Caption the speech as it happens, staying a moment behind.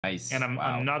Nice. And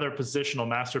Wow. another positional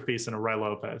masterpiece in a Roy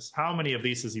Lopez. How many of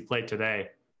these has he played today?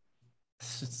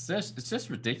 It's just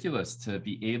ridiculous to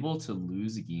be able to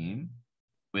lose a game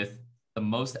with the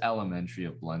most elementary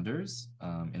of blunders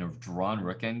in a drawn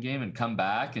rook end game and come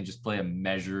back and just play a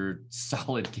measured,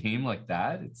 solid game like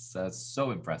that. It's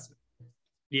so impressive.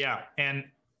 Yeah, and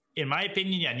in my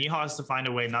opinion, yeah, Nihal has to find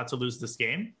a way not to lose this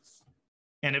game.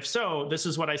 And if so, this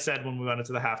is what I said when we went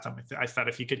into the halftime. I thought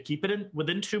if he could keep it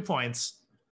within 2 points,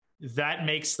 that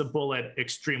makes the bullet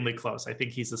extremely close. I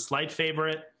think he's a slight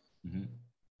favorite. Mm-hmm.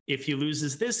 If he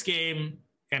loses this game,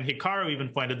 and Hikaru even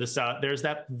pointed this out, there's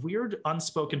that weird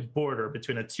unspoken border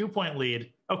between a 2-point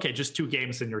lead, okay, just 2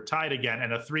 games and you're tied again,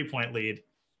 and a 3-point lead.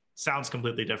 Sounds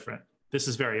completely different. This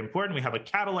is very important. We have a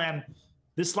Catalan.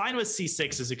 This line with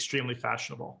c6 is extremely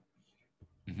fashionable.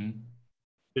 Mm-hmm.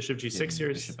 Bishop g6 here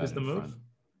is the move. Front.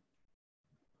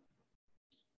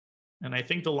 And I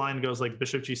think the line goes like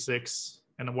bishop g6,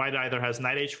 and white either has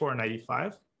knight h4 or knight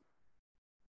e5.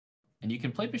 And you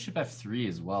can play bishop f3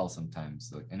 as well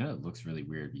sometimes. Like, I know it looks really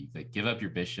weird, but you like give up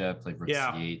your bishop, play rook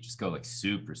c8, just go like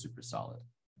super, super solid.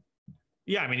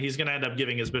 Yeah, I mean, he's going to end up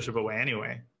giving his bishop away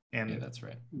anyway. And yeah, that's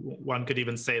right. One could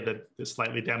even say that this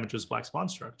slightly damages black's pawn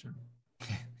structure.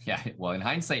 Yeah, well, in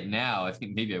hindsight now, I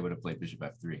think maybe I would have played bishop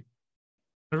f3.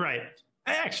 Right.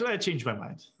 Actually, I changed my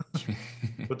mind.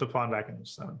 Put the pawn back in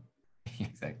h7.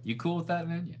 Exactly. You cool with that,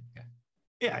 man? Yeah.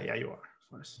 Okay. Yeah, you are. Of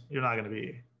course. You're not going to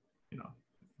be,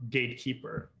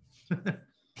 gatekeeper.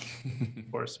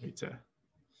 Force me to.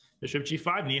 Bishop g5,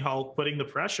 Nihal putting the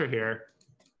pressure here.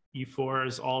 e4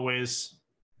 is always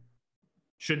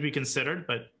should be considered,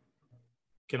 but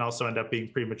can also end up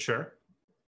being premature.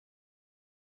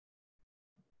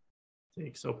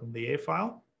 Takes open the A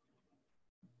file.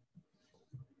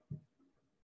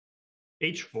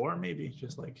 h4 maybe,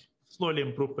 just like slowly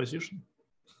improve position.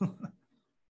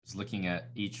 Was looking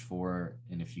at h4,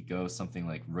 and if you go something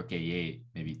like rook a8,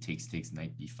 maybe takes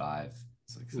knight b5.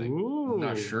 So like, I'm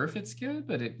not sure if it's good,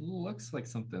 but it looks like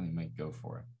something you might go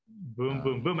for. Boom,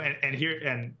 boom, boom. And here,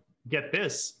 and get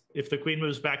this, if the queen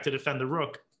moves back to defend the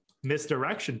rook,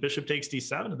 misdirection, bishop takes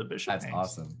d7, and the bishop That's hangs.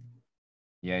 Awesome.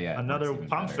 Yeah. Another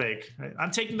pump fake. Right?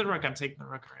 I'm taking the rook. Right? I'm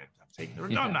taking the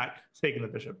rook. No, I'm not taking the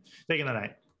bishop. Taking the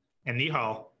knight. And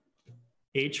Nihal,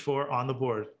 h4 on the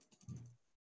board.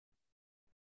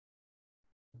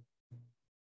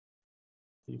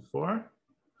 d4.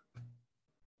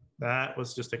 That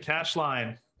was just a cash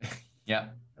line. Yeah,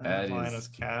 that line is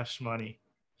cash money.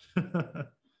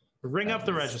 Ring up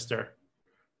the register.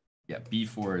 Yeah,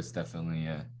 b4 is definitely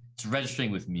it's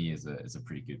registering with me is a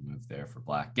pretty good move there for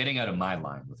black. Getting out of my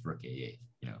line with rook a8.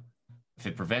 If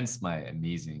it prevents my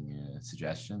amazing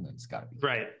suggestion, then it's got to be good.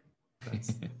 Right.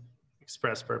 That's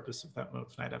express purpose of that move.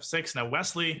 Knight f6. Now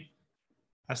Wesley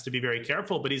has to be very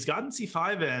careful, but he's gotten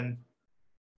c5 in.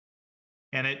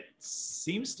 And it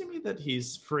seems to me that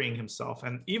he's freeing himself.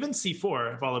 And even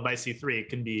c4 followed by c3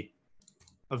 can be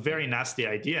a very nasty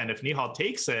idea. And if Nihal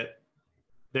takes it,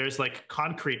 there's like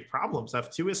concrete problems.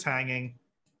 f2 is hanging.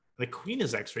 The queen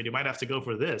is x-rayed. You might have to go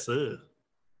for this. Ugh. A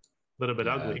little bit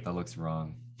ugly. That looks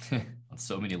wrong on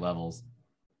so many levels.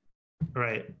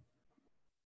 Right.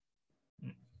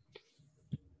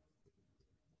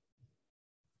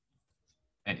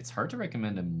 And it's hard to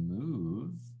recommend a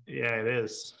move. Yeah, it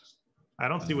is. I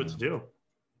don't see what to do.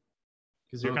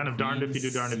 Because you're kind of darned if you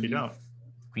do, darned if you don't.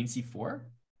 Queen c4?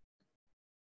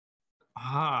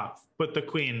 But the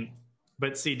queen,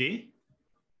 but cd?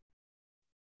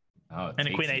 Oh, and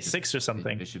a queen a6 or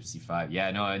something. Bishop c5. Yeah,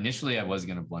 no, initially I was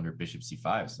going to blunder bishop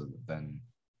c5, so then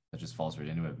that just falls right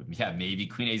into it. But yeah, maybe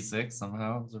queen a6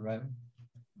 somehow is arriving.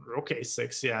 Rook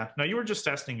a6, yeah. No, you were just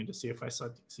testing me to see if I saw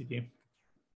cd.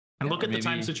 And look at the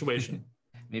time situation.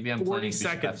 Maybe I'm 40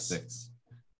 seconds. Bishop f6.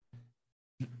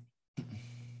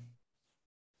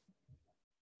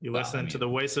 You listen to the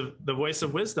voice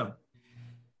of wisdom.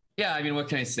 Yeah, I mean, what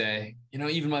can I say?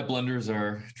 Even my blunders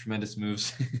are tremendous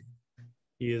moves.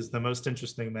 He is the most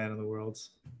interesting man in the world.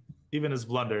 Even his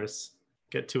blunders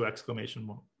get 2 exclamation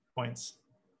points.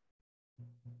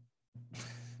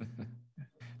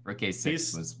 Rook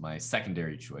a6 was my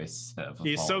secondary choice.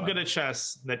 He's so good at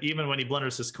chess that even when he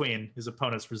blunders his queen, his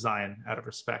opponents resign out of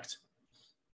respect.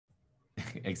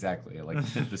 Exactly, like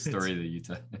the story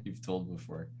that you've told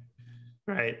before.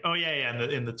 Right. Oh yeah.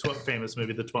 In the 12 famous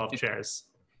movie, The 12 Chairs.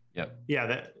 Yep. Yeah.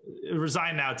 That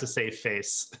resign now to save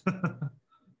face.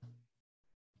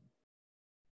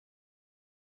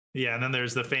 Yeah, and then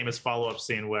there's the famous follow-up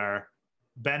scene where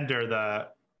Bender, the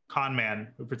con man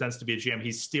who pretends to be a GM,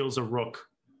 he steals a rook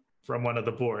from one of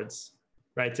the boards,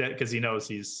 right? Because he knows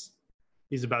he's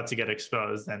about to get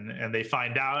exposed, and they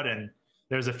find out, and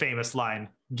there's a famous line,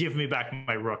 "Give me back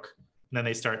my rook." And then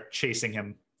they start chasing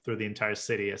him through the entire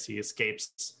city as he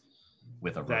escapes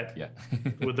with a rook, yeah.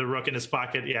 with the rook in his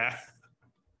pocket, yeah.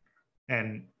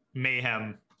 And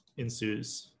mayhem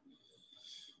ensues.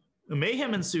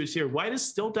 Mayhem ensues here. White is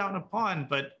still down a pawn,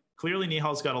 but clearly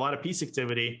Nihal's got a lot of piece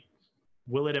activity.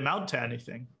 Will it amount to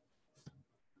anything?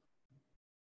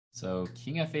 So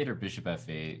king f8 or bishop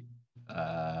f8?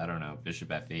 I don't know, bishop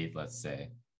f8, let's say.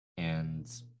 And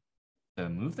the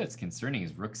move that's concerning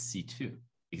is rook c2,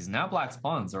 because now black's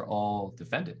pawns are all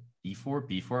defended. d4,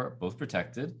 b4, both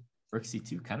protected. Rook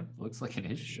c2 kind of looks like an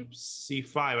issue. Bishop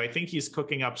c5. I think he's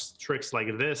cooking up tricks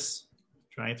like this,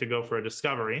 trying to go for a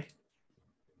discovery.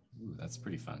 Ooh, that's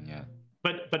pretty fun, yeah.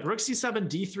 But rook c7,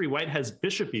 d3, white has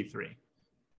bishop e3.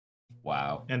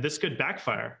 Wow. And this could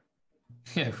backfire.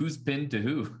 Yeah, who's pinned to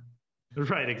who?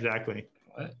 Right, exactly.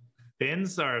 What?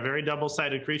 Pins are a very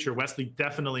double-sided creature. Wesley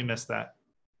definitely missed that.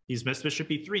 He's missed bishop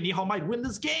e3. Nihal might win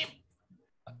this game.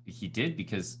 He did,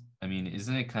 because, I mean,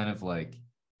 isn't it kind of like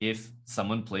if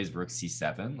someone plays rook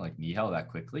c7, like Nihal, that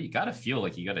quickly, you got to feel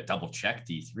like you got to double check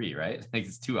d3, right? Like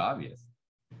it's too obvious.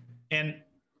 And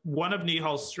one of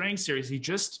Nihal's strengths here is he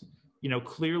just,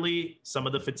 clearly some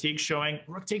of the fatigue showing.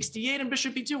 Rook takes d8 and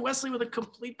bishop e2. Wesley with a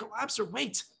complete collapser.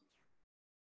 Wait,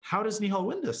 how does Nihal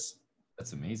win this?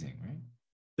 That's amazing, right?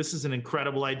 This is an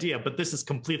incredible idea, but this is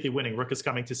completely winning. Rook is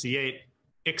coming to c8.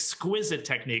 Exquisite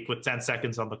technique with 10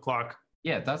 seconds on the clock.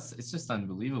 Yeah, it's just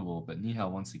unbelievable. But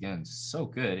Nihal, once again, so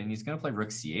good. And he's going to play rook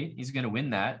c8. He's going to win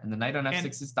that. And the knight on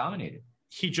f6 is dominated.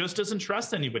 He just doesn't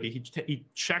trust anybody. He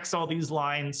checks all these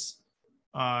lines.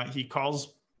 He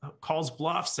calls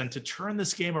bluffs. And to turn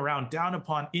this game around, down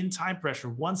upon in time pressure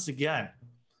once again.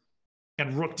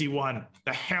 And rook d1,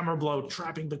 the hammer blow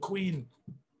trapping the queen.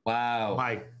 Wow.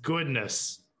 My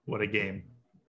goodness, what a game.